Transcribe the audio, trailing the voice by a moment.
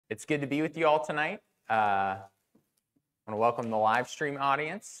It's good to be with you all tonight. I want to welcome the live stream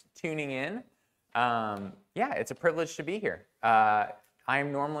audience tuning in. Yeah, it's a privilege to be here. I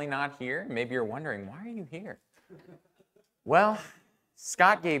am normally not here. Maybe you're wondering, why are you here? Well,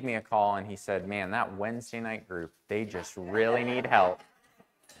 Scott gave me a call and he said, man, that Wednesday night group, they just really need help.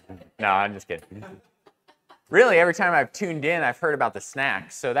 No, I'm just kidding. Really, every time I've tuned in, I've heard about the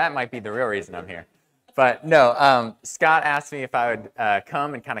snacks, so that might be the real reason I'm here. But no, Scott asked me if I would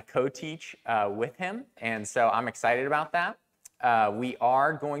come and kind of co-teach with him, and so I'm excited about that. We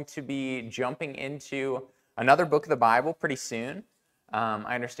are going to be jumping into another book of the Bible pretty soon.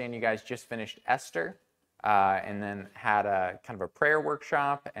 I understand you guys just finished Esther, and then had a kind of a prayer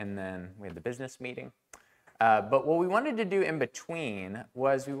workshop, and then we had the business meeting. But what we wanted to do in between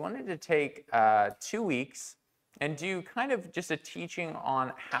was we wanted to take 2 weeks and do kind of just a teaching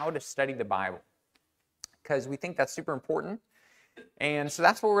on how to study the Bible, because we think that's super important. And so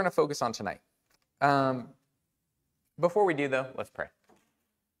that's what we're going to focus on tonight. Before we do, though, let's pray.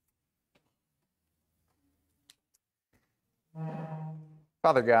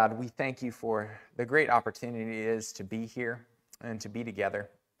 Father God, we thank you for the great opportunity it is to be here and to be together.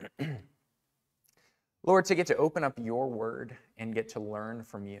 Lord, to get to open up your word and get to learn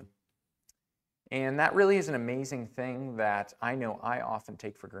from you. And that really is an amazing thing that I know I often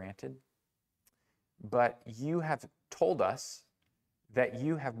take for granted. But you have told us that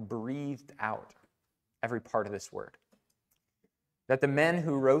you have breathed out every part of this word. That the men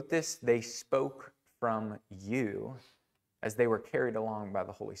who wrote this, they spoke from you as they were carried along by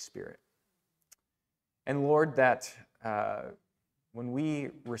the Holy Spirit. And Lord, that when we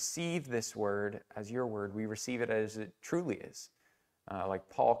receive this word as your word, we receive it as it truly is. Like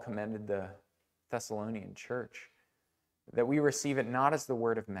Paul commended the Thessalonian church, that we receive it not as the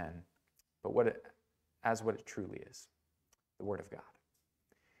word of men, but as what it truly is, the word of God.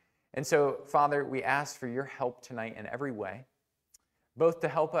 And so, Father, we ask for your help tonight in every way, both to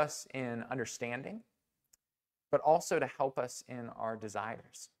help us in understanding, but also to help us in our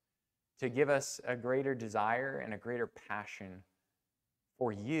desires, to give us a greater desire and a greater passion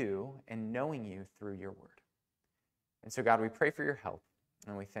for you and knowing you through your word. And so, God, we pray for your help,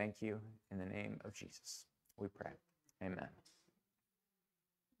 and we thank you in the name of Jesus. We pray. Amen.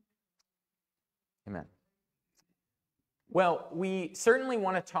 Amen. Well, we certainly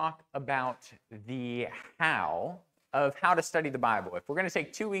want to talk about the how of how to study the Bible. If we're going to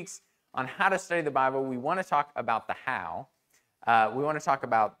take 2 weeks on how to study the Bible, we want to talk about the how. We want to talk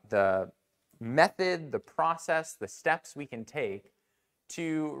about the method, the process, the steps we can take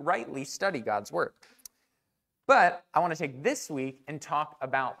to rightly study God's Word. But I want to take this week and talk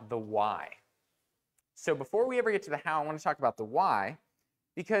about the why. So before we ever get to the how, I want to talk about the why,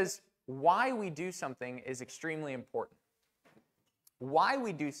 because why we do something is extremely important. Why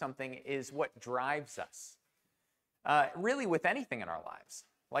we do something is what drives us, really with anything in our lives.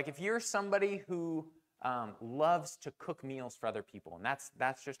 Like if you're somebody who loves to cook meals for other people, and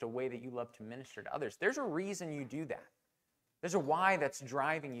that's just a way that you love to minister to others, there's a reason you do that. There's a why that's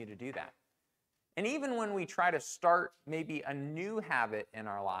driving you to do that. And even when we try to start maybe a new habit in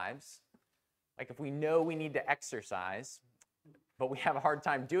our lives, like if we know we need to exercise, but we have a hard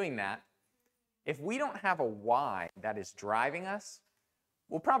time doing that, if we don't have a why that is driving us,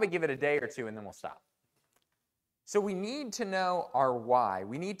 we'll probably give it a day or two and then we'll stop. So we need to know our why.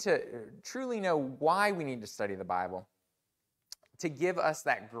 We need to truly know why we need to study the Bible to give us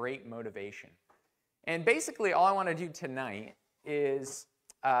that great motivation. And basically all I want to do tonight is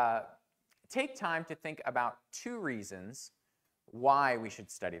take time to think about 2 reasons why we should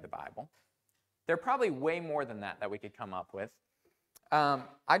study the Bible. There are probably way more than that we could come up with.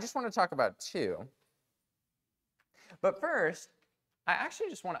 I just want to talk about 2. But first, I actually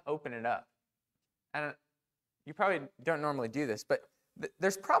just want to open it up. And you probably don't normally do this, but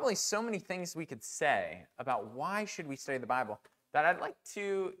there's probably so many things we could say about why should we study the Bible that I'd like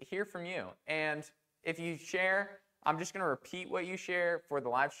to hear from you. And if you share, I'm just going to repeat what you share for the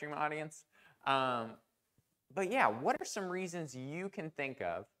live stream audience. But yeah, what are some reasons you can think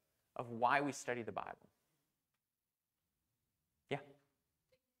of why we study the Bible? Yeah.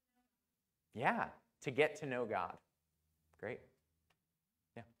 Yeah, to get to know God. Great.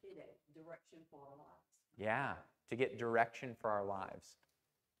 Yeah. Get direction for our lives. Yeah, to get direction for our lives.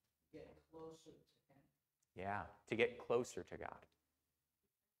 Get closer to Him. Yeah, to get closer to God.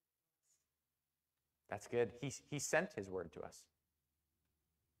 That's good. He sent His word to us.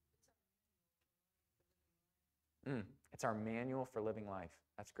 It's our manual for living life.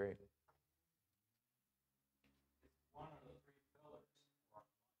 That's great. One of the 3 pillars.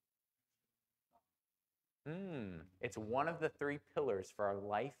 It's one of the 3 pillars for our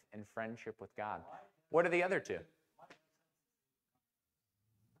life and friendship with God. What are the other 2?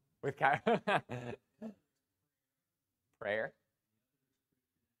 With God. Prayer.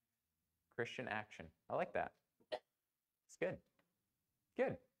 Christian action. I like that. It's good.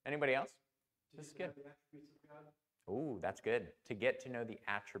 Good. Anybody else? This is good. Ooh, that's good. To get to know the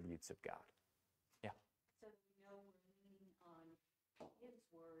attributes of God. Yeah. So we know we're leaning on his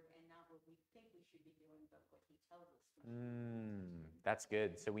word and not what we think we should be doing, but what he tells us to. That's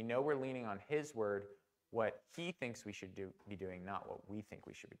good. So we know we're leaning on his word, what he thinks we should be doing, not what we think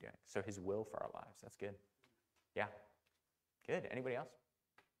we should be doing. So his will for our lives. That's good. Yeah. Good. Anybody else?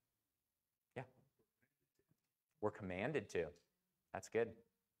 Yeah. We're commanded to. That's good.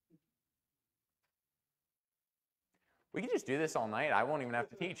 We could just do this all night. I won't even have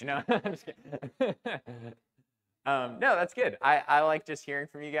to teach. No, I'm just kidding. No, that's good. I like just hearing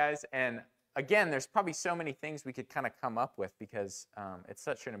from you guys. And again, there's probably so many things we could kind of come up with because it's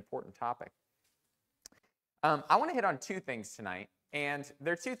such an important topic. I want to hit on 2 things tonight. And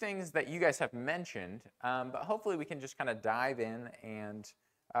they're 2 things that you guys have mentioned, but hopefully we can just kind of dive in and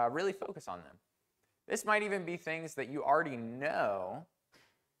really focus on them. This might even be things that you already know,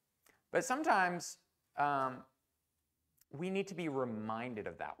 but sometimes we need to be reminded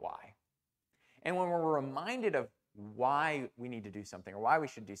of that why. And when we're reminded of why we need to do something or why we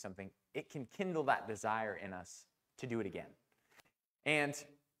should do something, it can kindle that desire in us to do it again. And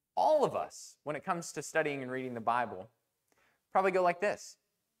all of us, when it comes to studying and reading the Bible, probably go like this,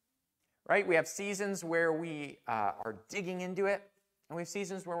 right? We have seasons where we are digging into it, and we have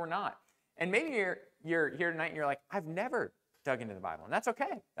seasons where we're not. And maybe you're here tonight and you're like, I've never dug into the Bible, and that's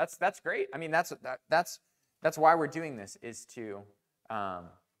okay. That's great. I mean, that's why we're doing this, is to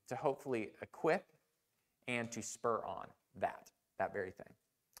hopefully equip and to spur on that very thing.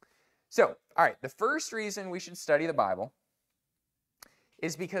 So, all right, the first reason we should study the Bible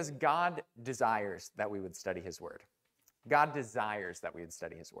is because God desires that we would study his word. God desires that we would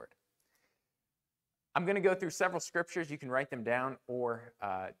study his word. I'm going to go through several scriptures. You can write them down or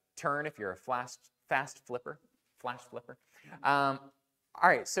turn if you're a flash flipper. All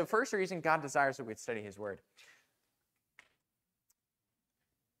right, so first reason God desires that we'd study his word.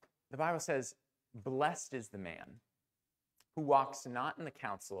 The Bible says, blessed is the man who walks not in the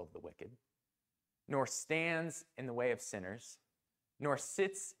counsel of the wicked, nor stands in the way of sinners, nor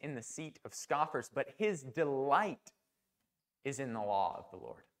sits in the seat of scoffers, but his delight is in the law of the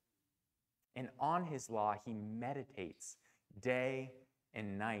Lord. And on his law he meditates day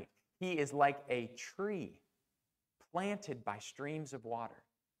and night. He is like a tree planted by streams of water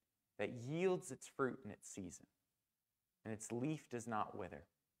that yields its fruit in its season, and its leaf does not wither.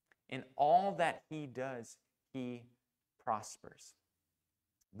 In all that he does, he prospers.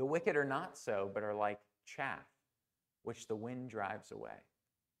 The wicked are not so, but are like chaff, which the wind drives away.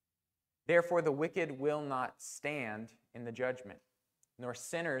 Therefore the wicked will not stand in the judgment, nor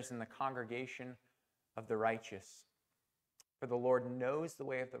sinners in the congregation of the righteous. For the Lord knows the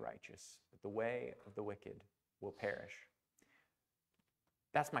way of the righteous, but the way of the wicked will perish.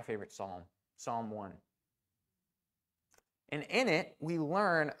 That's my favorite psalm, Psalm 1. And in it, we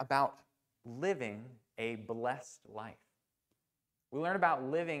learn about living a blessed life. We learn about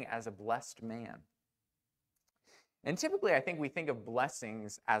living as a blessed man. And typically, I think we think of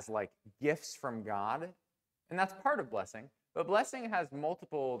blessings as like gifts from God, and that's part of blessing. But blessing has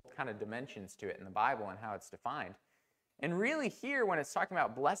multiple kind of dimensions to it in the Bible and how it's defined. And really here, when it's talking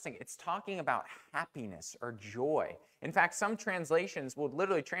about blessing, it's talking about happiness or joy. In fact, some translations will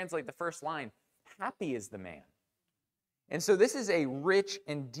literally translate the first line, happy is the man. And so this is a rich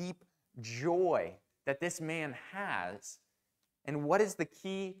and deep joy that this man has. And what is the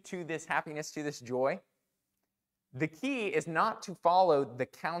key to this happiness, to this joy? The key is not to follow the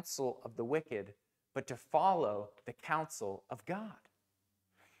counsel of the wicked, but to follow the counsel of God.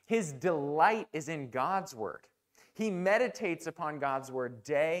 His delight is in God's word. He meditates upon God's word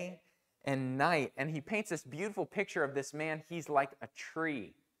day and night, and he paints this beautiful picture of this man. He's like a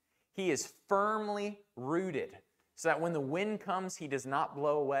tree. He is firmly rooted, so that when the wind comes, he does not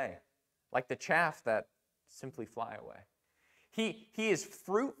blow away, like the chaff that simply fly away. He is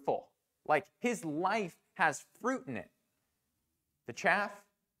fruitful, like his life has fruit in it. The chaff,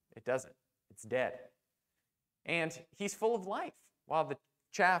 it doesn't. It's dead. And he's full of life, while the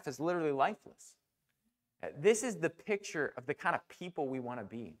chaff is literally lifeless. This is the picture of the kind of people we want to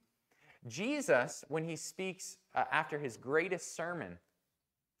be. Jesus, when he speaks after his greatest sermon,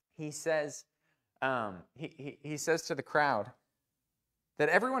 he says, he says to the crowd that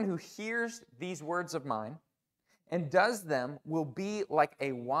everyone who hears these words of mine and does them will be like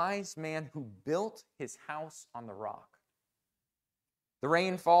a wise man who built his house on the rock. The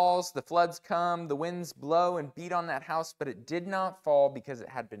rain falls, the floods come, the winds blow and beat on that house, but it did not fall because it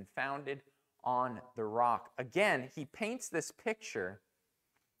had been founded on the rock. Again, he paints this picture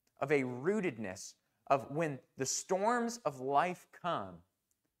of a rootedness of when the storms of life come,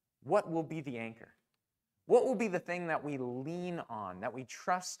 what will be the anchor? What will be the thing that we lean on, that we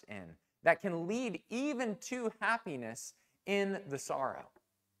trust in, that can lead even to happiness in the sorrow?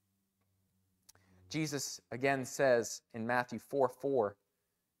 Jesus again says in Matthew 4:4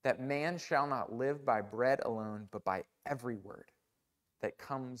 that man shall not live by bread alone, but by every word that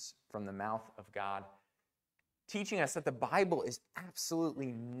comes from the mouth of God, teaching us that the Bible is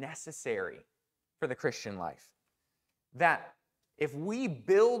absolutely necessary for the Christian life. That if we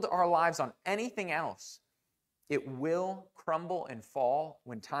build our lives on anything else, it will crumble and fall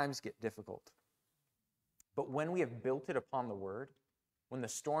when times get difficult. But when we have built it upon the Word, when the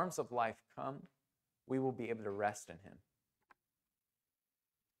storms of life come, we will be able to rest in Him.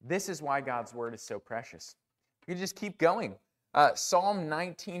 This is why God's Word is so precious. You can just keep going. Psalm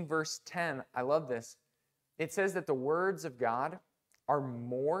 19, verse 10, I love this. It says that the words of God are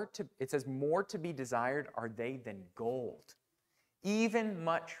more to be desired are they than gold, even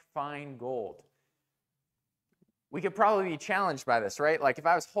much fine gold. We could probably be challenged by this, right? Like if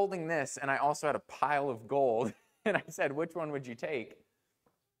I was holding this and I also had a pile of gold and I said, which one would you take?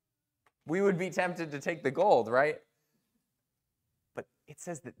 We would be tempted to take the gold, right? But it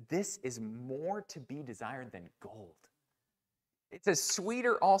says that this is more to be desired than gold. It says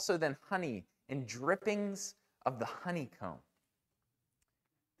sweeter also than honey and drippings of the honeycomb.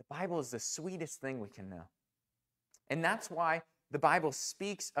 The Bible is the sweetest thing we can know. And that's why the Bible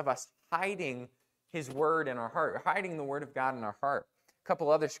speaks of us hiding His word in our heart, hiding the word of God in our heart. A couple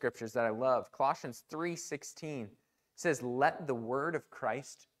other scriptures that I love. Colossians 3:16 says, let the word of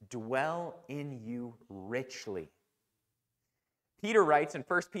Christ dwell in you richly. Peter writes in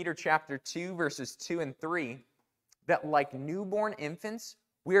 1 Peter chapter 2, verses 2 and 3, that like newborn infants,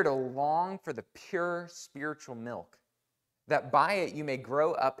 we are to long for the pure spiritual milk, that by it you may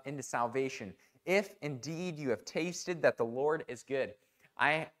grow up into salvation, if indeed you have tasted that the Lord is good.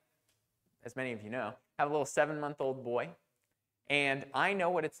 I, as many of you know, have a little 7-month-old boy, and I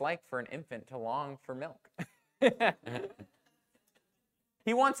know what it's like for an infant to long for milk.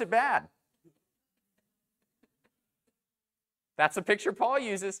 He wants it bad. That's the picture Paul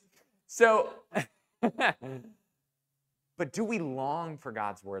uses. So, but do we long for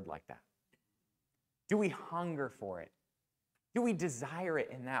God's word like that? Do we hunger for it? Do we desire it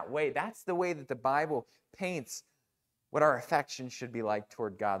in that way? That's the way that the Bible paints what our affection should be like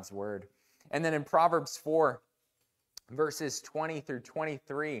toward God's word. And then in Proverbs 4, verses 20 through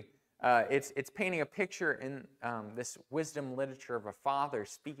 23, it's painting a picture in this wisdom literature of a father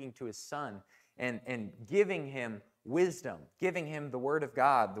speaking to his son and giving him wisdom, giving him the word of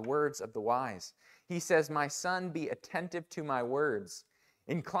God, the words of the wise. He says, my son, be attentive to my words.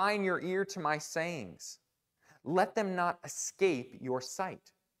 Incline your ear to my sayings. Let them not escape your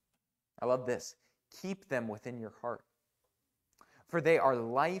sight. I love this. Keep them within your heart. For they are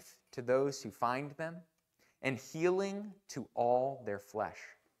life to those who find them, and healing to all their flesh.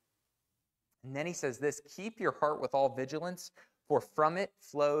 And then he says this, keep your heart with all vigilance, for from it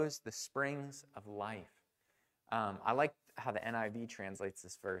flows the springs of life. I like how the NIV translates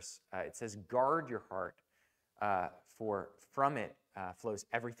this verse. It says, guard your heart, for from it flows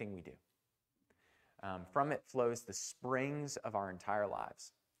everything we do. From it flows the springs of our entire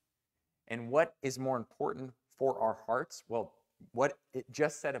lives. And what is more important for our hearts? Well, what it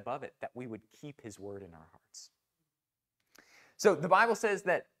just said above it, that we would keep His word in our hearts. So the Bible says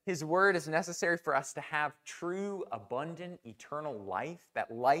that His word is necessary for us to have true, abundant, eternal life.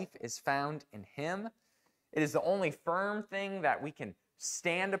 That life is found in Him. It is the only firm thing that we can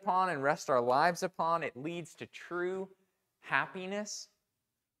stand upon and rest our lives upon. It leads to true happiness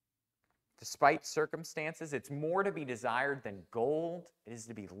despite circumstances. It's more to be desired than gold. It is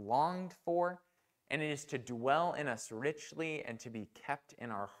to be longed for, and it is to dwell in us richly and to be kept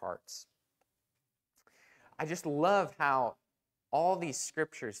in our hearts. I just love how all these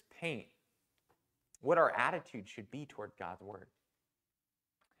scriptures paint what our attitude should be toward God's word.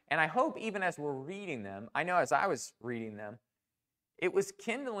 And I hope even as we're reading them, I know as I was reading them, it was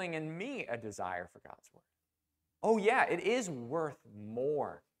kindling in me a desire for God's word. Oh yeah, it is worth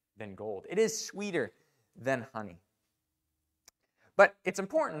more than gold. It is sweeter than honey. But it's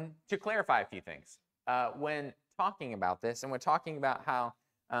important to clarify a few things when talking about this and when talking about how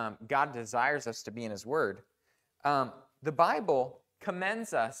God desires us to be in His word. The Bible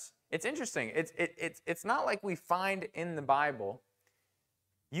commends us It's interesting. It's not like we find in the Bible,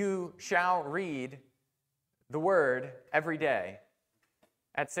 you shall read the word every day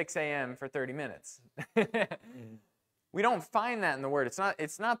at 6 a.m. for 30 minutes. We don't find that in the word.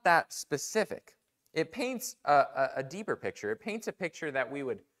 It's not that specific. It paints a deeper picture. It paints a picture that we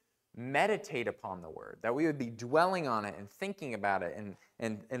would meditate upon the word, that we would be dwelling on it and thinking about it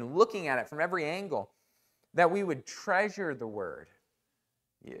and looking at it from every angle, that we would treasure the word.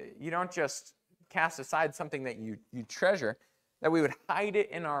 You don't just cast aside something that you treasure, that we would hide it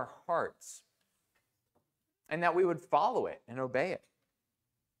in our hearts, and that we would follow it and obey it.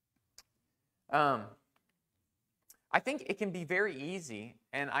 I think it can be very easy,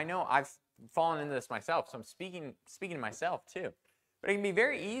 and I know I've fallen into this myself, so I'm speaking to myself too. But it can be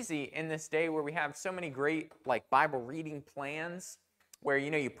very easy in this day where we have so many great Bible reading plans, where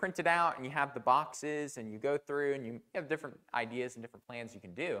you print it out and you have the boxes and you go through and you have different ideas and different plans you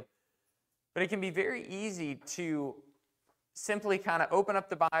can do. But it can be very easy to simply kind of open up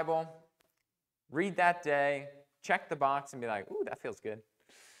the Bible, read that day, check the box, and be like, ooh, that feels good.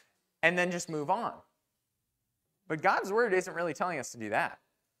 And then just move on. But God's word isn't really telling us to do that.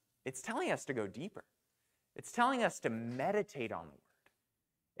 It's telling us to go deeper. It's telling us to meditate on the word.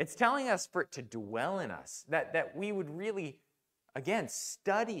 It's telling us for it to dwell in us, that we would really, again,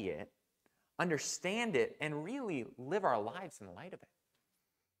 study it, understand it, and really live our lives in the light of it.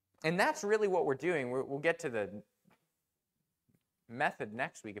 And that's really what we're doing. We'll get to the method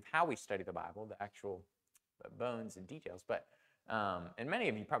next week of how we study the Bible, the actual bones and details. But and many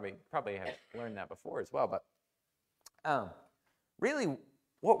of you probably have learned that before as well. But really,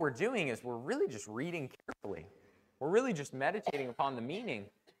 what we're doing is we're really just reading carefully. We're really just meditating upon the meaning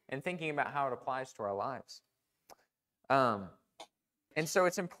and thinking about how it applies to our lives. And so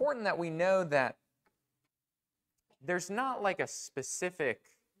it's important that we know that there's not like a specific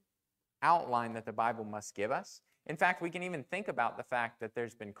outline that the Bible must give us. In fact, we can even think about the fact that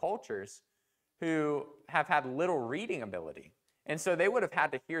there's been cultures who have had little reading ability. And so they would have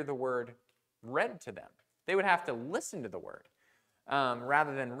had to hear the word read to them. They would have to listen to the word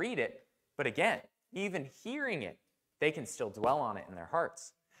rather than read it. But again, even hearing it, they can still dwell on it in their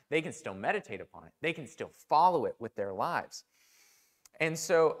hearts. They can still meditate upon it. They can still follow it with their lives. And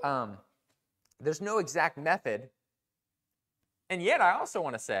so there's no exact method. And yet I also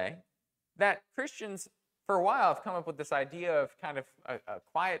want to say that Christians for a while have come up with this idea of kind of a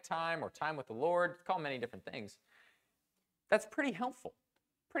quiet time or time with the Lord. Call many different things. That's pretty helpful.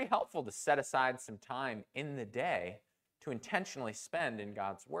 Pretty helpful to set aside some time in the day to intentionally spend in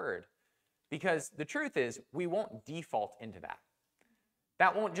God's word. Because the truth is, we won't default into that.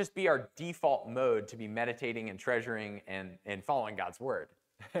 That won't just be our default mode to be meditating and treasuring and following God's word.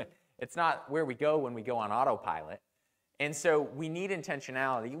 It's not where we go when we go on autopilot. And so we need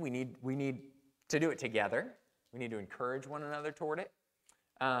intentionality. We need to do it together. We need to encourage one another toward it.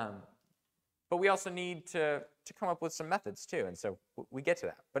 But we also need to come up with some methods too. And so we get to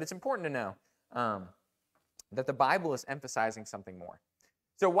that. But it's important to know that the Bible is emphasizing something more.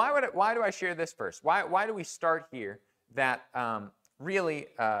 So why do I share this first? Why do we start here that really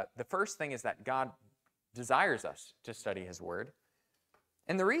the first thing is that God desires us to study his word?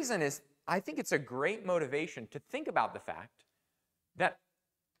 And the reason is I think it's a great motivation to think about the fact that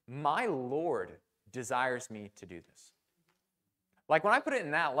my Lord desires me to do this. Like when I put it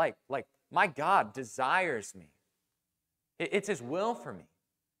in that light, like my God desires me. It's his will for me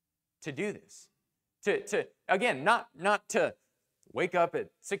to do this. To again, not to wake up at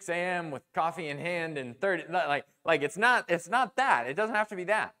 6 a.m. with coffee in hand and 30, like it's not that. It doesn't have to be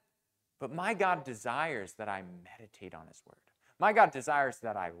that. But my God desires that I meditate on his word. My God desires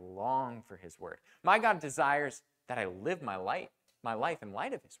that I long for his word. My God desires that I live my life in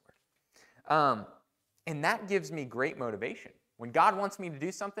light of his word. And that gives me great motivation. When God wants me to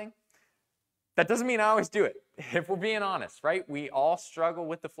do something, that doesn't mean I always do it. If we're being honest, right? We all struggle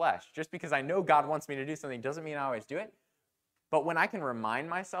with the flesh. Just because I know God wants me to do something doesn't mean I always do it. But when I can remind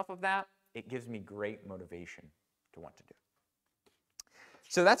myself of that, it gives me great motivation to want to do it.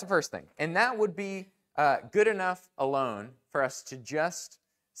 So that's the first thing. And that would be good enough alone for us to just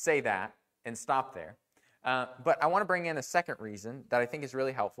say that and stop there. But I want to bring in a second reason that I think is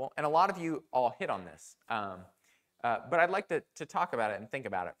really helpful. And a lot of you all hit on this. But I'd like to talk about it and think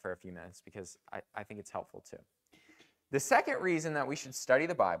about it for a few minutes because I think it's helpful too. The second reason that we should study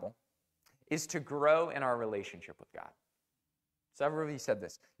the Bible is to grow in our relationship with God. Several of you said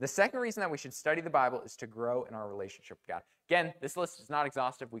this. The second reason that we should study the Bible is to grow in our relationship with God. Again, this list is not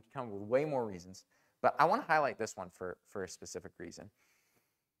exhaustive. We can come up with way more reasons. But I want to highlight this one for a specific reason.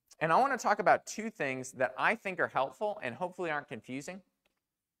 And I want to talk about two things that I think are helpful and hopefully aren't confusing.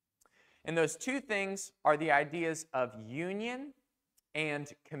 And those two things are the ideas of union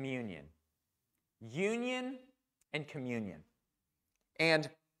and communion. Union and communion. And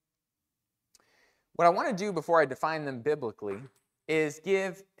what I want to do before I define them biblically is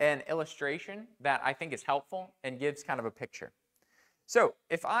give an illustration that I think is helpful and gives kind of a picture. So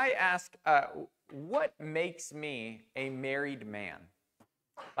if I ask, what makes me a married man?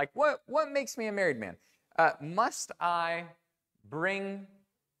 Like, what makes me a married man? Must I bring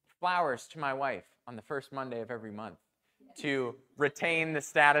flowers to my wife on the first Monday of every month to retain the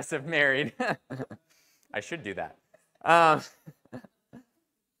status of married? I should do that.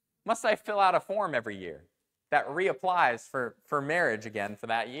 Must I fill out a form every year that reapplies for marriage again for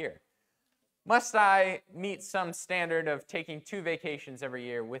that year? Must I meet some standard of taking 2 vacations every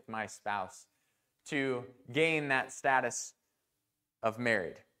year with my spouse to gain that status of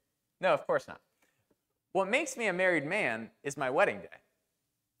married? No, of course not. What makes me a married man is my wedding day.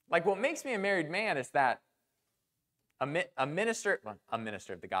 Like, what makes me a married man is that a minister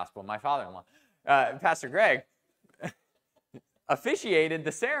of the gospel, my father-in-law, Pastor Greg, officiated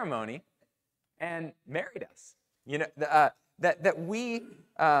the ceremony and married us. You know, that we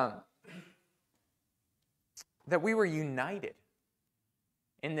were united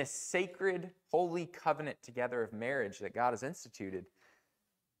in this sacred, holy covenant together of marriage that God has instituted,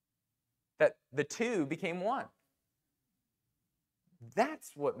 that the two became one.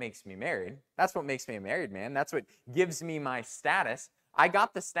 That's what makes me married. That's what makes me a married man. That's what gives me my status. I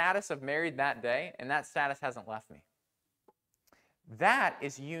got the status of married that day, and that status hasn't left me. That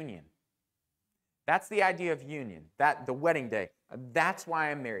is union. That's the idea of union, that the wedding day. That's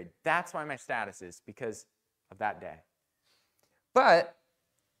why I'm married. That's why my status is, because of that day. But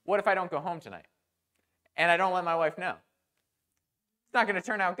what if I don't go home tonight and I don't let my wife know? It's not going to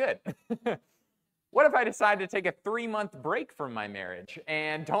turn out good. What if I decide to take a 3-month break from my marriage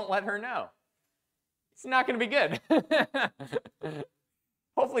and don't let her know? It's not going to be good.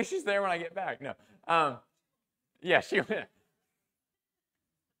 Hopefully she's there when I get back. No. Yeah, she will.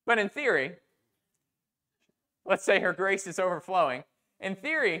 But in theory, let's say her grace is overflowing. In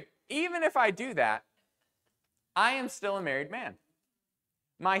theory, even if I do that, I am still a married man.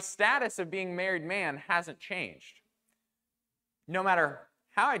 My status of being married man hasn't changed. No matter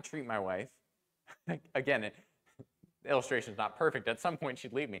how I treat my wife, again, the illustration is not perfect. At some point,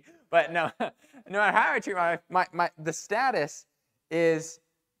 she'd leave me. But no matter how I treat my wife, the status is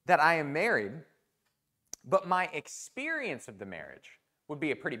that I am married, but my experience of the marriage would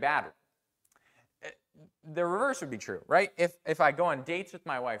be a pretty bad one. The reverse would be true, right? If I go on dates with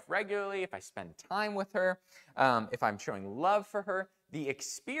my wife regularly, if I spend time with her, if I'm showing love for her, the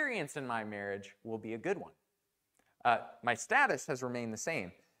experience in my marriage will be a good one. My status has remained the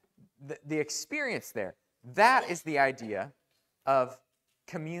same. The experience there, that is the idea of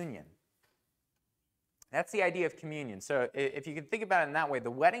communion. That's the idea of communion. So if you can think about it in that way,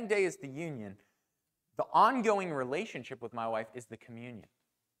 the wedding day is the union. The ongoing relationship with my wife is the communion.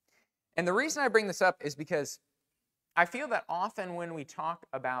 And the reason I bring this up is because I feel that often when we talk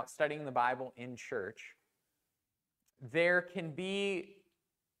about studying the Bible in church, there can be,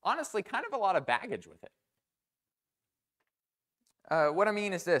 honestly, kind of a lot of baggage with it. What I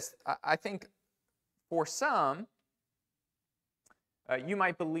mean is this. I think for some, you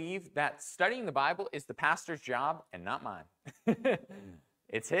might believe that studying the Bible is the pastor's job and not mine.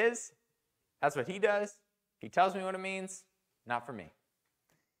 It's his. That's what he does. He tells me what it means, not for me.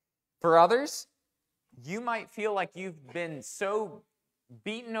 For others, you might feel like you've been so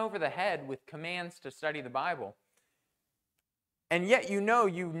beaten over the head with commands to study the Bible, and yet you know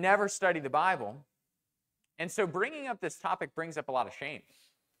you never study the Bible. And so bringing up this topic brings up a lot of shame.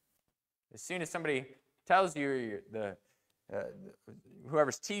 As soon as somebody tells you,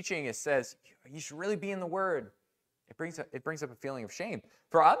 whoever's teaching says, you should really be in the Word, it brings up a feeling of shame.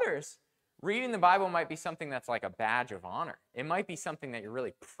 For others, reading the Bible might be something that's like a badge of honor. It might be something that you're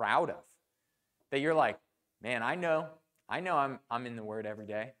really proud of. That you're like, man, I know I'm in the Word every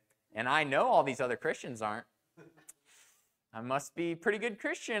day. And I know all these other Christians aren't. I must be a pretty good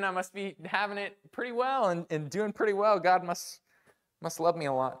Christian. I must be having it pretty well and doing pretty well. God must love me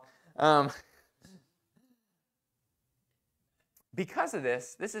a lot. Because of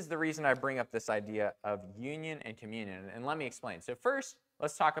this is the reason I bring up this idea of union and communion. And let me explain. So first,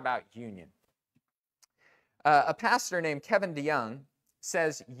 let's talk about union. A pastor named Kevin DeYoung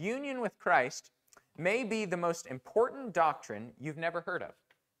says union with Christ may be the most important doctrine you've never heard of.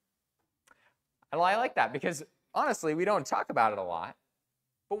 And I like that because honestly, we don't talk about it a lot.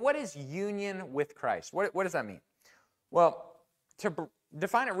 But what is union with Christ? What does that mean? Well, to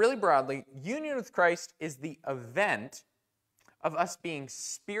define it really broadly, union with Christ is the event of us being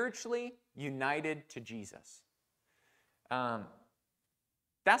spiritually united to Jesus.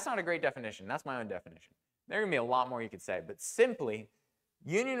 That's not a great definition. That's my own definition. There are going to be a lot more you could say, but simply,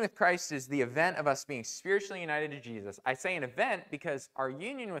 union with Christ is the event of us being spiritually united to Jesus. I say an event because our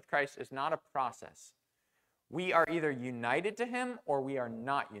union with Christ is not a process. We are either united to him or we are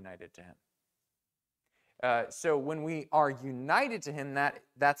not united to him. So when we are united to him,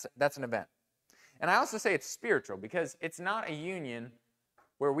 that's an event. And I also say it's spiritual because it's not a union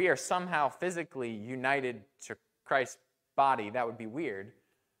where we are somehow physically united to Christ's body. That would be weird.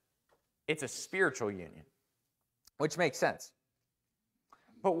 It's a spiritual union, which makes sense.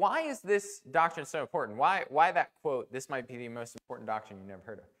 But why is this doctrine so important? Why that quote, this might be the most important doctrine you've never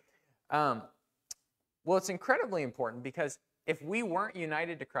heard of? Well, it's incredibly important because if we weren't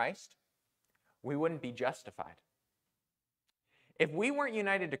united to Christ, we wouldn't be justified. If we weren't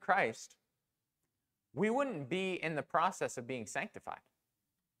united to Christ, we wouldn't be in the process of being sanctified.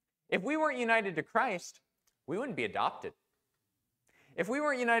 If we weren't united to Christ, we wouldn't be adopted. If we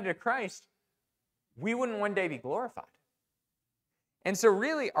weren't united to Christ, we wouldn't one day be glorified. And so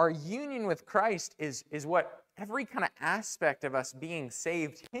really, our union with Christ is what every kind of aspect of us being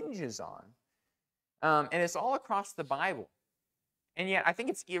saved hinges on. And it's all across the Bible. And yet, I think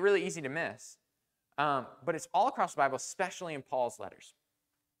it's really easy to miss. But it's all across the Bible, especially in Paul's letters.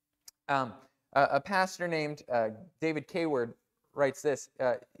 A pastor named David Kayward writes this,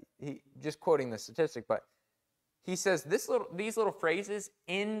 just quoting the statistic, but he says these little phrases,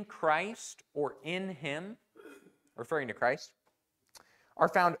 in Christ or in him, referring to Christ, are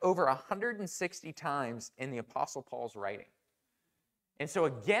found over 160 times in the Apostle Paul's writing. And so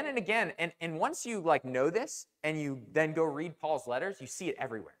again and again, and once you know this, and you then go read Paul's letters, you see it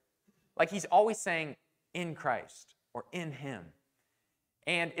everywhere. Like he's always saying, in Christ or in him.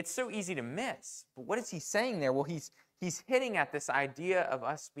 And it's so easy to miss. But what is he saying there? Well, he's hitting at this idea of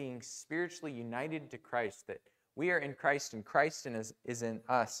us being spiritually united to Christ, that we are in Christ and Christ is in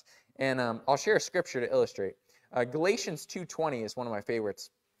us. And I'll share a scripture to illustrate. Galatians 2:20 is one of my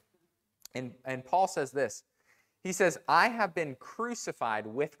favorites. And Paul says this. He says, I have been crucified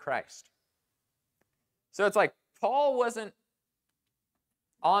with Christ. So it's like Paul wasn't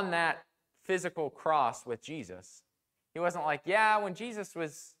on that physical cross with Jesus. He wasn't like, yeah, when Jesus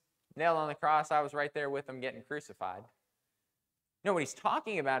was nailed on the cross, I was right there with him getting crucified. No, what he's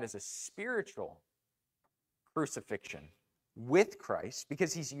talking about is a spiritual crucifixion with Christ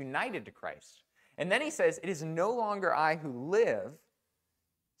because he's united to Christ. And then he says, it is no longer I who live.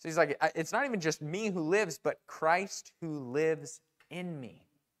 So he's like, it's not even just me who lives, but Christ who lives in me.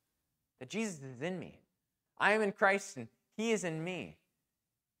 That Jesus is in me. I am in Christ and he is in me.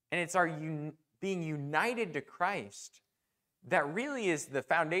 And it's our being united to Christ that really is the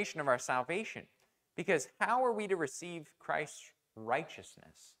foundation of our salvation. Because how are we to receive Christ's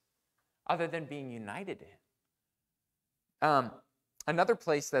righteousness other than being united to him? Another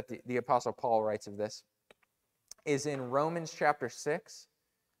place that the Apostle Paul writes of this is in Romans chapter 6,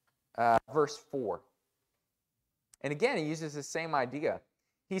 verse 4. And again, he uses the same idea.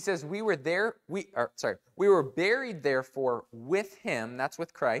 He says, we were buried therefore with him, that's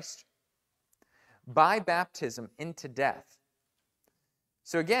with Christ, by baptism into death.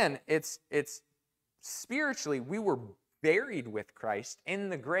 So again, it's spiritually, we were buried with Christ in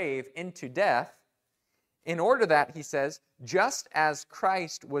the grave into death, in order that, he says, just as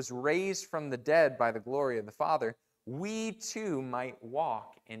Christ was raised from the dead by the glory of the Father, we too might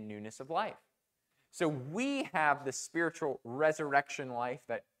walk in newness of life. So we have the spiritual resurrection life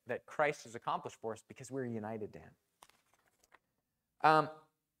that Christ has accomplished for us because we're united to him.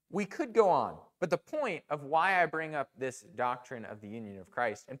 We could go on, but the point of why I bring up this doctrine of the union of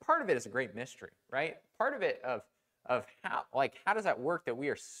Christ, and part of it is a great mystery, right? Part of it of how does that work that we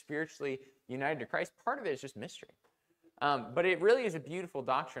are spiritually united to Christ? Part of it is just mystery. But it really is a beautiful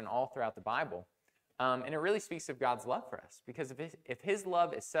doctrine all throughout the Bible. And it really speaks of God's love for us. Because if his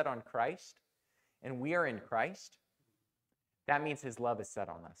love is set on Christ, and we are in Christ, that means his love is set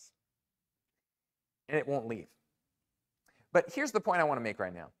on us. And it won't leave. But here's the point I want to make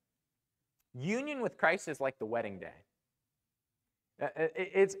right now. Union with Christ is like the wedding day.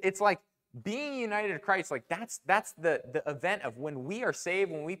 It's like being united to Christ, like that's the event of when we are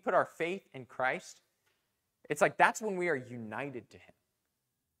saved, when we put our faith in Christ. It's like that's when we are united to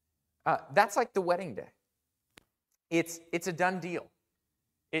him. That's like the wedding day. It's a done deal.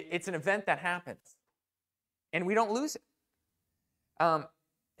 It's an event that happens. And we don't lose it.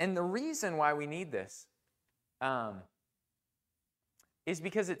 And the reason why we need this is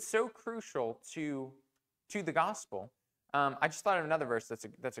because it's so crucial to the gospel. I just thought of another verse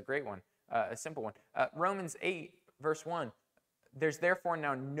that's a great one, a simple one. Romans 8, verse 1. there's therefore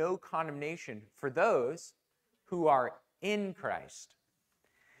now no condemnation for those who are in Christ.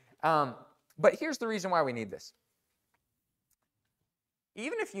 But here's the reason why we need this.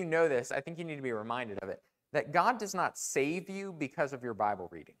 Even if you know this, I think you need to be reminded of it, that God does not save you because of your Bible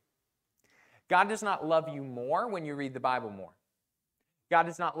reading. God does not love you more when you read the Bible more. God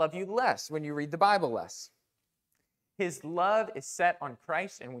does not love you less when you read the Bible less. His love is set on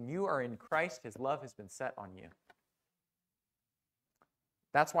Christ, and when you are in Christ, his love has been set on you.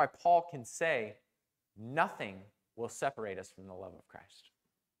 That's why Paul can say, nothing will separate us from the love of Christ.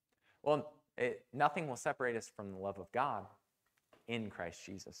 Well, nothing will separate us from the love of God in Christ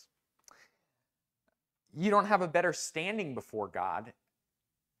Jesus. You don't have a better standing before God,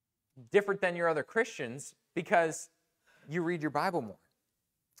 different than your other Christians, because you read your Bible more.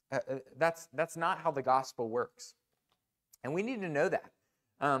 That's not how the gospel works. And we need to know that.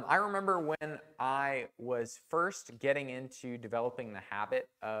 I remember when I was first getting into developing the habit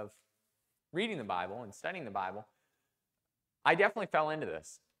of reading the Bible and studying the Bible, I definitely fell into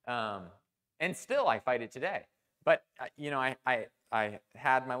this. And still I fight it today. But, I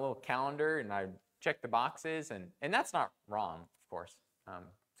had my little calendar and I checked the boxes, and that's not wrong, of course.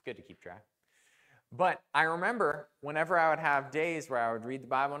 It's good to keep track. But I remember whenever I would have days where I would read the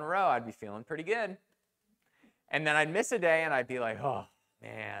Bible in a row, I'd be feeling pretty good. And then I'd miss a day and I'd be like, oh,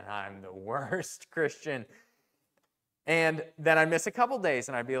 man, I'm the worst Christian. And then I'd miss a couple days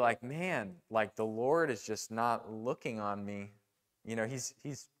and I'd be like, man, like the Lord is just not looking on me. You know, he's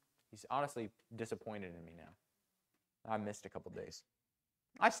honestly disappointed in me now. I missed a couple days.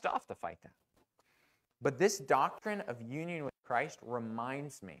 I still have to fight that. But this doctrine of union with Christ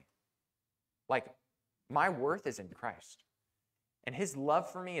reminds me, like, my worth is in Christ. And his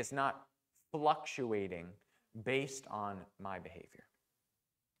love for me is not fluctuating based on my behavior.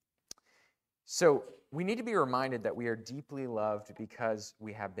 So we need to be reminded that we are deeply loved because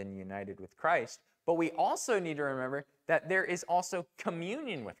we have been united with Christ, but we also need to remember that there is also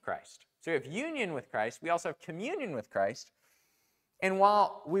communion with Christ. So we have union with Christ, we also have communion with Christ. And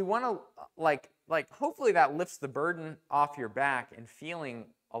while we want to, like hopefully that lifts the burden off your back and feeling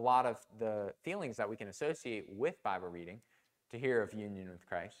a lot of the feelings that we can associate with Bible reading to hear of union with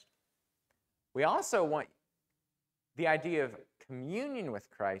Christ, we also want the idea of communion with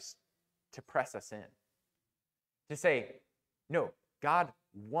Christ to press us in. To say, no, God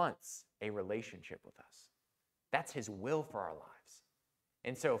wants a relationship with us. That's his will for our lives.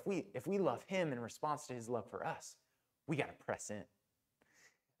 And so if we love him in response to his love for us, we got to press in.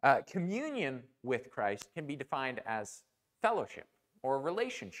 Communion with Christ can be defined as fellowship or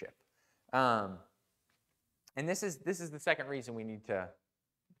relationship. And this is the second reason we need to,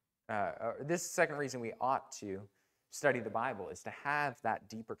 this is the second reason we ought to study the Bible, is to have that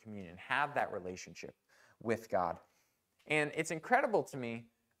deeper communion, have that relationship with God. And it's incredible to me,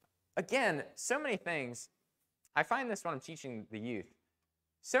 again, so many things, I find this when I'm teaching the youth,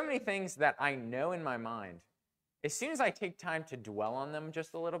 so many things that I know in my mind, as soon as I take time to dwell on them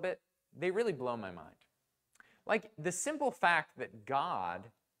just a little bit, they really blow my mind. Like the simple fact that God,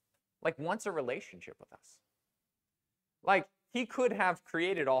 wants a relationship with us. Like, he could have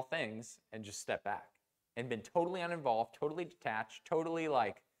created all things and just stepped back and been totally uninvolved, totally detached, totally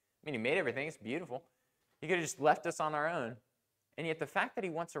he made everything, it's beautiful. He could have just left us on our own. And yet the fact that he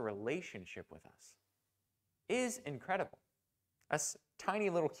wants a relationship with us is incredible. Us tiny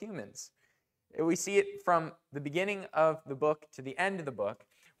little humans. We see it from the beginning of the book to the end of the book.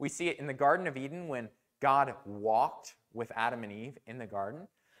 We see it in the Garden of Eden when God walked with Adam and Eve in the garden.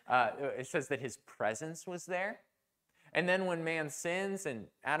 It says that his presence was there. And then when man sins and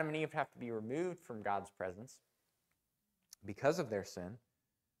Adam and Eve have to be removed from God's presence because of their sin,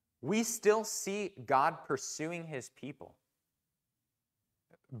 we still see God pursuing his people,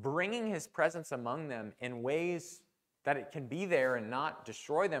 bringing his presence among them in ways that it can be there and not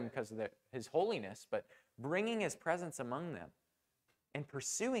destroy them because of his holiness, but bringing his presence among them and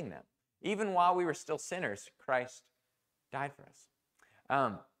pursuing them. Even while we were still sinners, Christ died for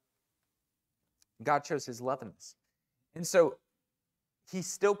us. God shows his love in us. And so he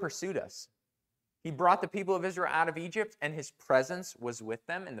still pursued us. He brought the people of Israel out of Egypt, and his presence was with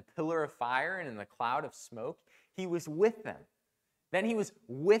them in the pillar of fire and in the cloud of smoke. He was with them. Then he was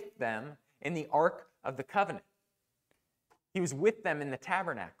with them in the Ark of the Covenant. He was with them in the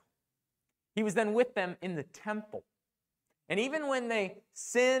tabernacle. He was then with them in the temple. And even when they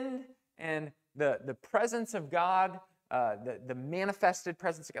sinned and the presence of God, the manifested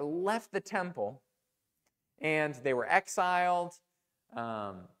presence of God left the temple, and they were exiled,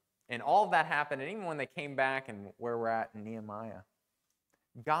 and all of that happened, and even when they came back and where we're at in Nehemiah,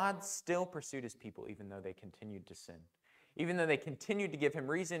 God still pursued his people even though they continued to sin. even though they continued to give him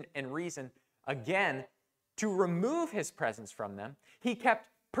reason and reason again to remove his presence from them, he kept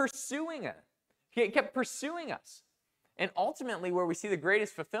pursuing it. He kept pursuing us. And ultimately, where we see the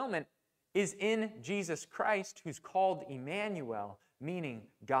greatest fulfillment is in Jesus Christ, who's called Emmanuel, meaning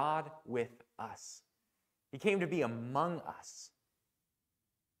God with us. He came to be among us.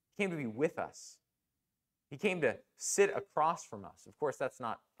 He came to be with us. He came to sit across from us. Of course, that's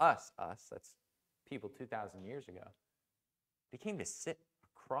not us. That's people 2,000 years ago. He came to sit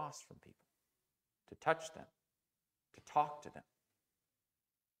across from people, to touch them, to talk to them,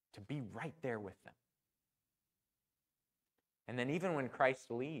 to be right there with them. And then even when Christ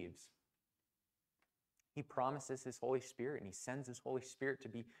leaves, he promises his Holy Spirit, and he sends his Holy Spirit to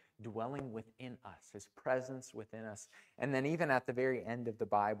be dwelling within us, his presence within us. And then even at the very end of the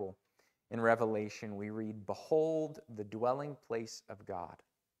Bible, in Revelation, we read, "Behold, the dwelling place of God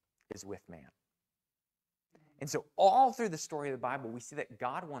is with man." And so all through the story of the Bible, we see that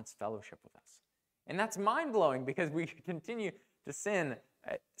God wants fellowship with us. And that's mind-blowing because we continue to sin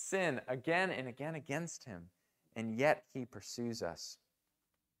again and again against him, and yet he pursues us.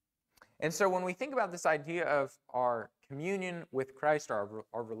 And so when we think about this idea of our communion with Christ, our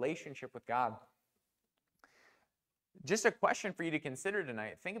relationship with God, just a question for you to consider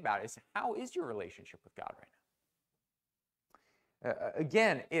tonight, think about, is how is your relationship with God right now?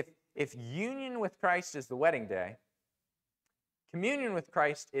 Again, if union with Christ is the wedding day, communion with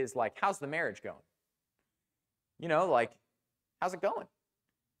Christ is like, how's the marriage going? You know, like, how's it going?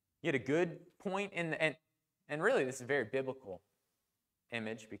 You had a good point and really this is a very biblical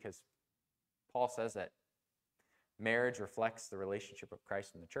image because Paul says that marriage reflects the relationship of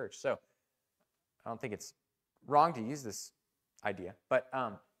Christ and the church. So I don't think it's wrong to use this idea, but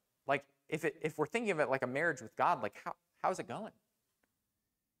like if we're thinking of it like a marriage with God, like how's it going?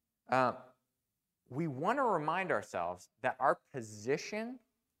 We want to remind ourselves that our position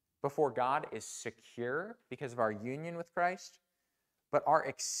before God is secure because of our union with Christ, but our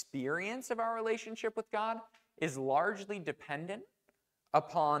experience of our relationship with God is largely dependent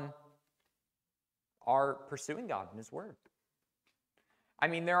upon our pursuing God and his word. I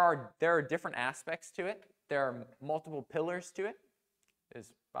mean, there are different aspects to it. There are multiple pillars to it,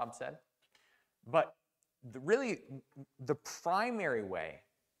 as Bob said. But really, the primary way,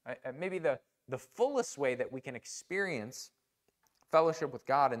 maybe the fullest way that we can experience fellowship with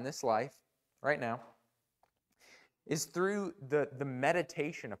God in this life, right now, is through the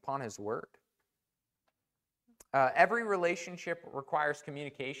meditation upon his word. Every relationship requires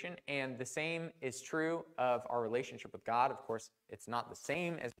communication, and the same is true of our relationship with God. Of course, it's not the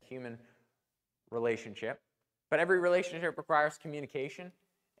same as a human relationship, but every relationship requires communication.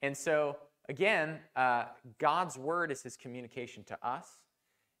 And so, again, God's word is his communication to us,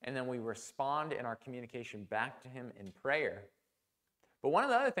 and then we respond in our communication back to him in prayer. But one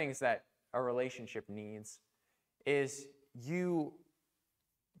of the other things that a relationship needs is you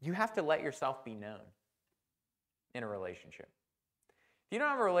have to let yourself be known in a relationship. If you don't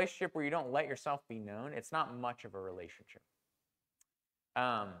have a relationship where you don't let yourself be known, it's not much of a relationship.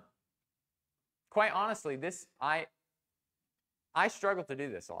 Quite honestly, I struggle to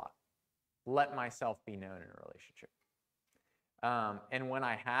do this a lot. Let myself be known in a relationship. And when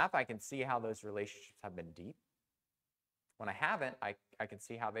I have, I can see how those relationships have been deep. When I haven't, I can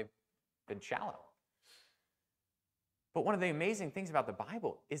see how they've been shallow. But one of the amazing things about the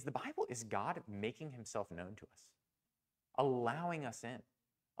Bible is God making himself known to us, allowing us in,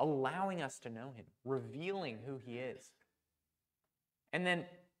 allowing us to know him, revealing who he is. And then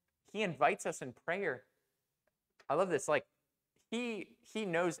he invites us in prayer. I love this. Like, he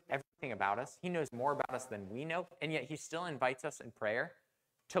knows everything about us. He knows more about us than we know. And yet he still invites us in prayer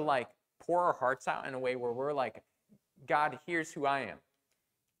to like pour our hearts out in a way where we're like, God, here's who I am.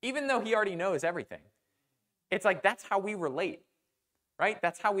 Even though he already knows everything. It's like that's how we relate, right?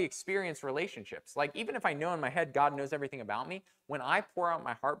 That's how we experience relationships. Like even if I know in my head God knows everything about me, when I pour out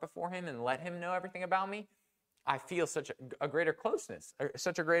my heart before him and let him know everything about me, I feel such a greater closeness,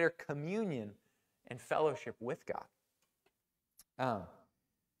 such a greater communion and fellowship with God.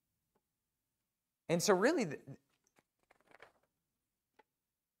 And so really,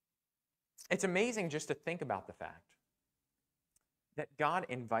 it's amazing just to think about the fact that God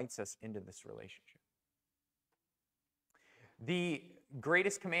invites us into this relationship. The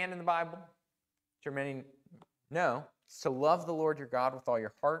greatest command in the Bible, which many know, is to love the Lord your God with all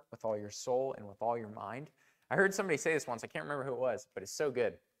your heart, with all your soul, and with all your mind. I heard somebody say this once. I can't remember who it was, but it's so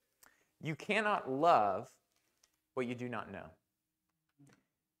good. You cannot love what you do not know.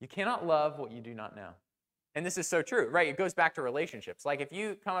 You cannot love what you do not know. And this is so true, right? It goes back to relationships. Like if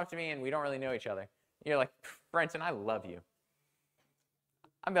you come up to me and we don't really know each other, You're like, Brenton, I love you.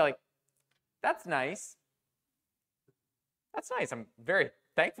 I'd be like, that's nice. That's nice. I'm very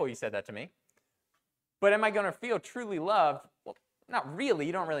thankful you said that to me. But am I going to feel truly loved? Well, not really.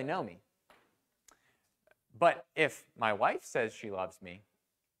 You don't really know me. But if my wife says she loves me,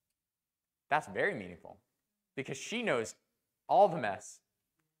 that's very meaningful because she knows all the mess,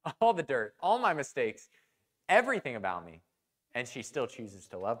 all the dirt, all my mistakes, everything about me, and she still chooses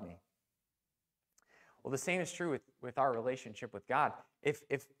to love me. Well, the same is true with our relationship with God. If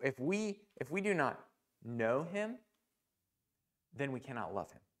we do not know him, then we cannot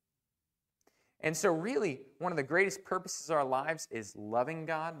love him. And so really, one of the greatest purposes of our lives is loving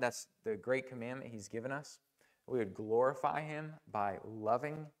God. That's the great commandment he's given us. We would glorify him by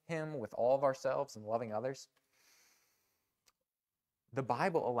loving him with all of ourselves and loving others. The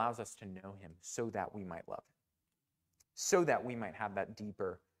Bible allows us to know him so that we might love him, so that we might have that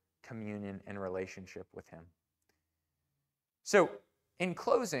deeper communion and relationship with him. So, in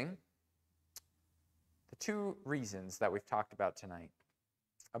closing, the two reasons that we've talked about tonight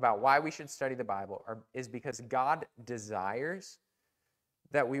about why we should study the Bible is because God desires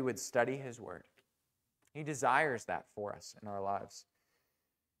that we would study his word. He desires that for us in our lives.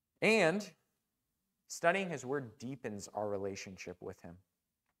 And studying his word deepens our relationship with him.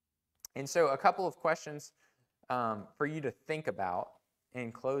 And so a couple of questions for you to think about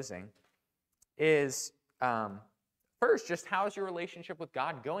in closing is, first, just how is your relationship with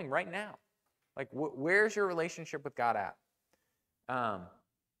God going right now? Like, where's your relationship with God at?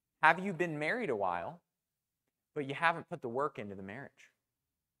 Have you been married a while, but you haven't put the work into the marriage?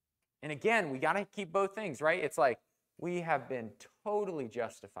 And again, we got to keep both things, right? It's like we have been totally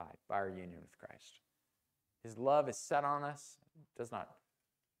justified by our union with Christ. His love is set on us. Does not,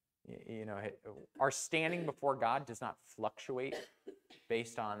 our standing before God does not fluctuate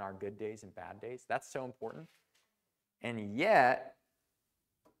based on our good days and bad days. That's so important. And yet,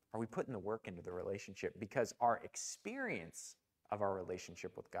 are we putting the work into the relationship? Because our experience of our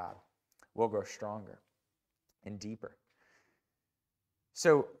relationship with God will grow stronger and deeper.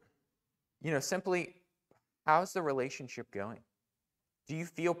 So, simply, how's the relationship going? Do you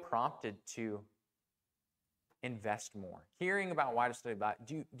feel prompted to invest more? Hearing about why to study Bible,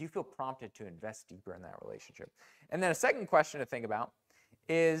 do you feel prompted to invest deeper in that relationship? And then a second question to think about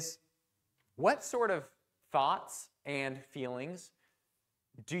is, what sort of thoughts and feelings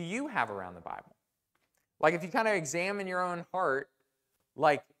do you have around the Bible? Like, if you kind of examine your own heart,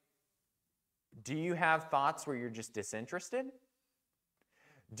 like, do you have thoughts where you're just disinterested?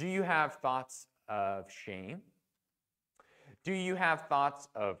 Do you have thoughts of shame? Do you have thoughts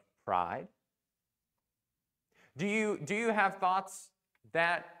of pride? Do you have thoughts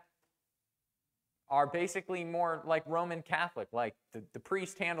that are basically more like Roman Catholic, like the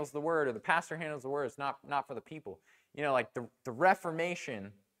priest handles the word or the pastor handles the word, it's not for the people? Like the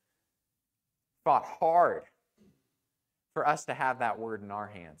Reformation fought hard for us to have that word in our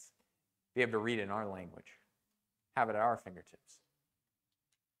hands, be able to read it in our language, have it at our fingertips.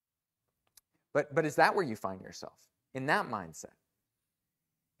 But is that where you find yourself, in that mindset?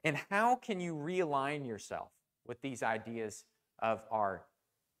 And how can you realign yourself with these ideas of our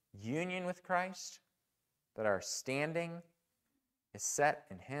union with Christ, that our standing is set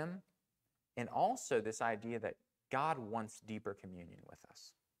in him, and also this idea that God wants deeper communion with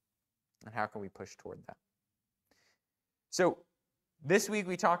us? And how can we push toward that? So this week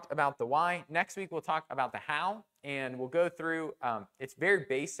we talked about the why. Next week we'll talk about the how, and we'll go through, it's very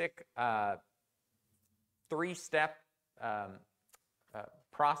basic, three-step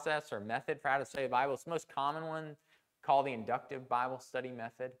process or method for how to study the Bible. It's the most common one, called the inductive Bible study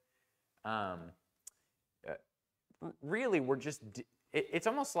method. Really, we're just, it's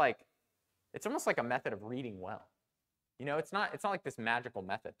almost like a method of reading well. It's not like this magical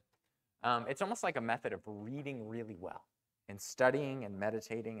method. It's almost like a method of reading really well and studying and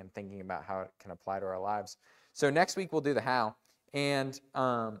meditating and thinking about how it can apply to our lives. So next week we'll do the how. And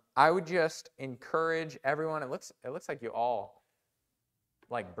I would just encourage everyone. It looks like you all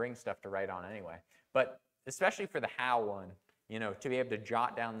like bring stuff to write on anyway. But especially for the how one, to be able to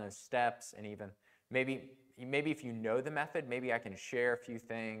jot down those steps, and even maybe if you know the method, maybe I can share a few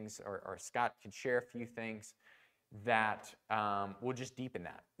things, or Scott can share a few things that will just deepen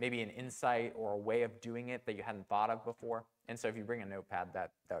that. Maybe an insight or a way of doing it that you hadn't thought of before. And so if you bring a notepad,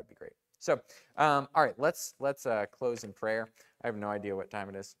 that would be great. So, all right, let's close in prayer. I have no idea what time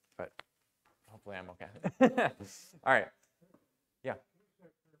it is, but hopefully I'm okay. All right. Yeah.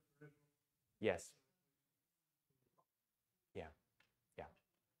 Yes. Yeah. Yeah.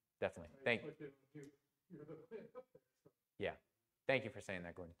 Definitely. Thank you. Yeah. Thank you for saying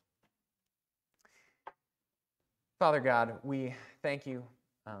that, Gordon. Father God, we thank you.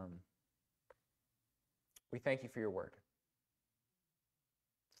 We thank you for your word.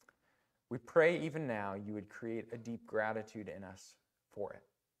 We pray even now you would create a deep gratitude in us for it.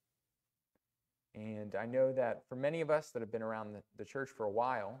 And I know that for many of us that have been around the church for a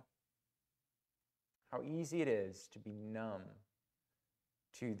while, how easy it is to be numb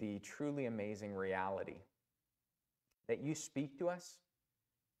to the truly amazing reality that you speak to us,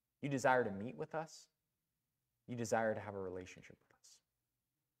 you desire to meet with us, you desire to have a relationship with us.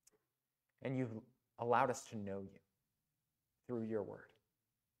 And you've allowed us to know you through your word.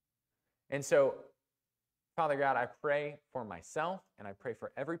 And so, Father God, I pray for myself and I pray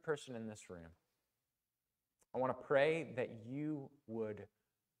for every person in this room. I want to pray that you would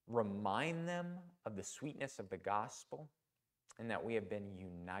remind them of the sweetness of the gospel and that we have been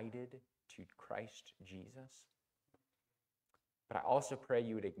united to Christ Jesus. But I also pray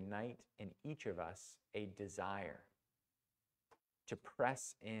you would ignite in each of us a desire to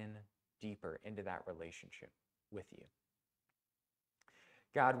press in deeper into that relationship with you.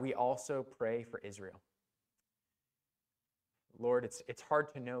 God, we also pray for Israel. Lord, it's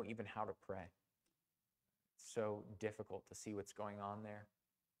hard to know even how to pray. It's so difficult to see what's going on there.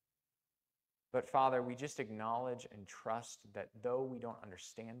 But Father, we just acknowledge and trust that though we don't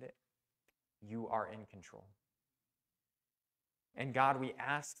understand it, you are in control. And God, we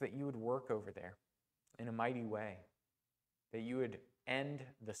ask that you would work over there in a mighty way, that you would end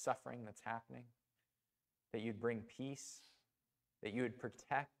the suffering that's happening, that you'd bring peace, that you would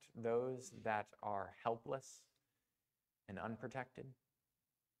protect those that are helpless and unprotected.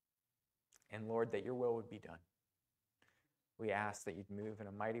 And Lord, that your will would be done. We ask that you'd move in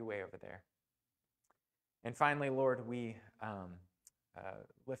a mighty way over there. And finally, Lord, we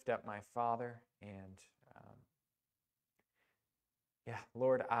lift up my father and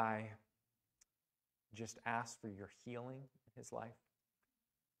Lord, I just ask for your healing in his life.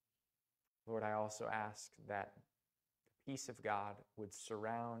 Lord, I also ask that the peace of God would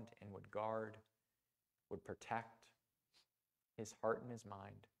surround and would guard, would protect his heart and his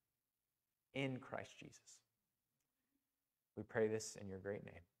mind in Christ Jesus. We pray this in your great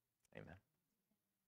name. Amen.